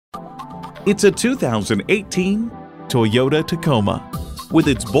It's a 2018 Toyota Tacoma. With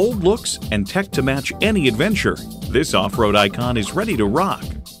its bold looks and tech to match any adventure, this off-road icon is ready to rock.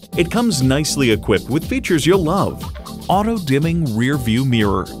 It comes nicely equipped with features you'll love: auto-dimming rear-view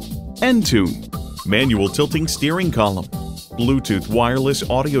mirror, N-Tune, manual tilting steering column, Bluetooth wireless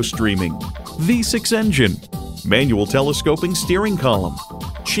audio streaming, V6 engine, manual telescoping steering column,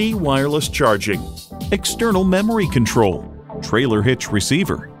 Qi wireless charging, external memory control, trailer hitch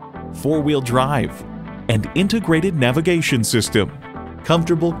receiver, four-wheel drive, and integrated navigation system.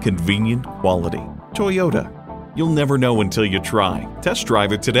 Comfortable, convenient quality. Toyota. You'll never know until you try. Test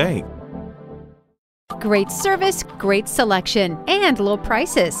drive it today. Great service, great selection, and low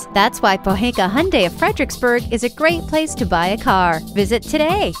prices. That's why Pohanka Hyundai of Fredericksburg is a great place to buy a car. Visit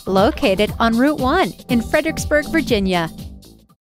today, located on Route 1 in Fredericksburg, Virginia.